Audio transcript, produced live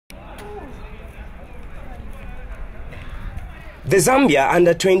The Zambia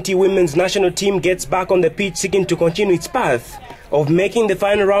under-20 women's national team gets back on the pitch seeking to continue its path of making the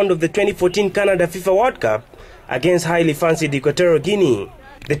final round of the 2014 Canada FIFA World Cup against highly fancied Equatorial Guinea.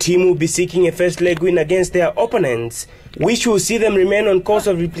 The team will be seeking a first leg win against their opponents, which will see them remain on course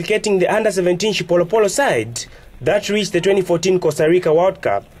of replicating the under-17 Chipolopolo side that reached the 2014 Costa Rica World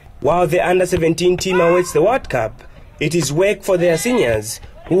Cup. While the under-17 team awaits the World Cup, it is work for their seniors,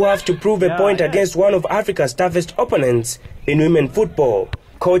 who have to prove a point against one of Africa's toughest opponents in women football.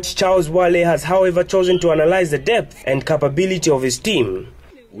 Coach Charles Wale has, however, chosen to analyze the depth and capability of his team.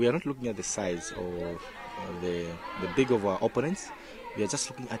 We are not looking at the size or the big of our opponents. We are just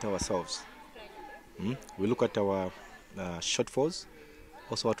looking at ourselves. We look at our shortfalls,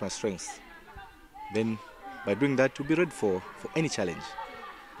 also at our strengths. Then, by doing that, we'll be ready for any challenge.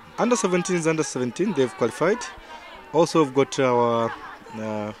 Under 17 is under 17. They've qualified. Also, we've got our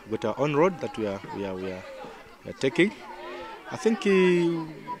own road that we are taking. I think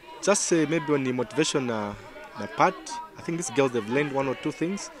just maybe on the motivation part, I think these girls, they've learned one or two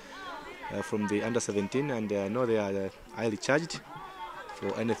things from the under 17, and I know they are highly charged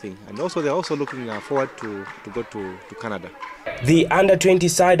for anything. And also they're also looking forward to go to Canada. The under 20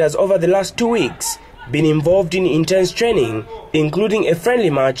 side has over the last 2 weeks been involved in intense training, including a friendly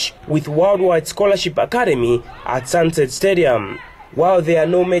match with Worldwide Scholarship Academy at Sunset Stadium. While there are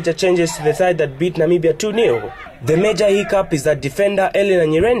no major changes to the side that beat Namibia 2-0, the major hiccup is that defender Elena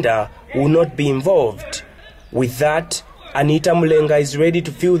Nyirenda will not be involved. With that, Anita Mulenga is ready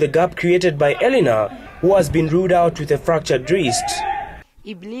to fill the gap created by Elena, who has been ruled out with a fractured wrist.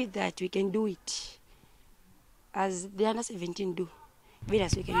 We believe that we can do it, as the under 17 do. We can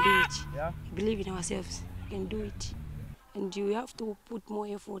do it. Yeah. We believe in ourselves. We can do it, and you have to put more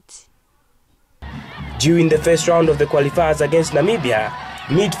effort. During the first round of the qualifiers against Namibia,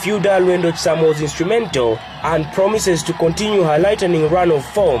 midfielder Lwendo Chisamo was instrumental and promises to continue her lightning run of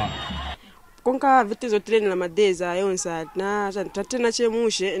form. Konka vitizo train la madeza yonsa na tatena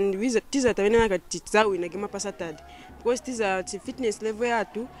chemushe and tiza tawena katitzawi na gima pasatad because tiza fitness level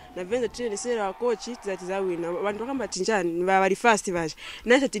yatu na venza train sera wa coach tizawi na bantu kamba tinjani bari fast baje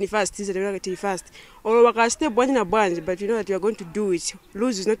na tini fast tiza tawena kati fast or waka step one na bwanji, but you know that we are going to do it.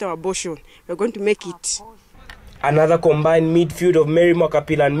 Lose is not our abortion. We are going to make it. Another combined midfield of Mary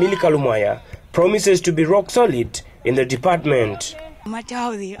Mwakapila and Millie Kalumaya promises to be rock solid in the department. No matter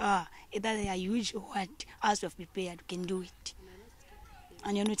how they are, either they are huge or what, as we have prepared, we can do it.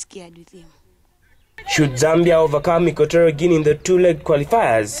 And you're not scared with them. Should Zambia overcome Equatorial Guinea in the two-leg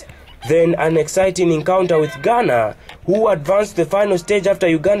qualifiers, then an exciting encounter with Ghana, who advanced to the final stage after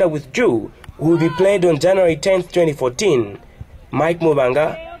Uganda withdrew, will be played on January 10th, 2014. Mike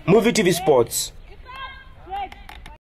Mubanga, Muvi TV Sports.